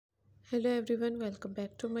Hello everyone, welcome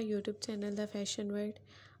back to my YouTube channel The Fashion World.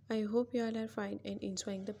 I hope you all are fine and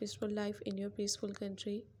enjoying the peaceful life in your peaceful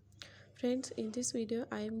country. Friends, in this video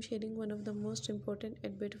I am sharing one of the most important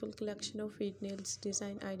and beautiful collection of feet nails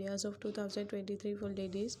design ideas of 2023 for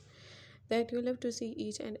ladies that you love to see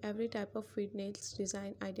each and every type of feet nails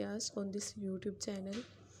design ideas on this YouTube channel.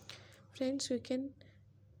 Friends, you can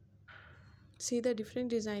see the different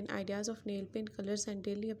design ideas of nail paint colors and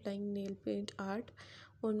daily applying nail paint art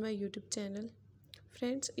on my YouTube channel.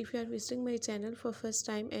 Friends, if you are visiting my channel for first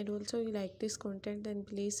time and also you like this content, then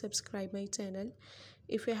please subscribe my channel.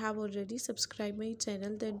 If you have already subscribed my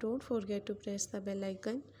channel, then don't forget to press the bell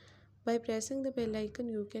icon. By pressing the bell icon,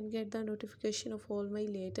 you can get the notification of all my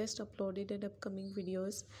latest uploaded and upcoming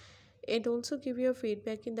videos. And also give your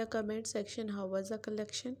feedback in the comment section how was the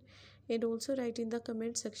collection, and also write in the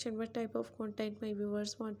comment section what type of content my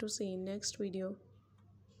viewers want to see in next video.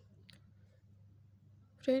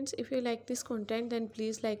 Friends, if you like this content, then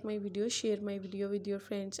please like my video, share my video with your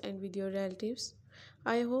friends and with your relatives.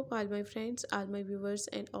 I hope all my friends, all my viewers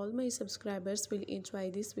and all my subscribers will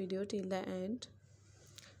enjoy this video till the end.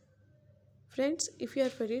 Friends, if you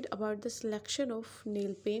are worried about the selection of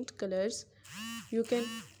nail paint colors, you can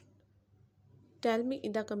tell me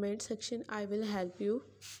in the comment section. I will help you.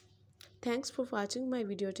 Thanks for watching my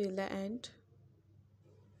video till the end.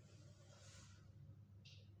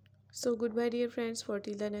 So goodbye dear friends, for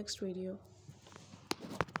till the next video.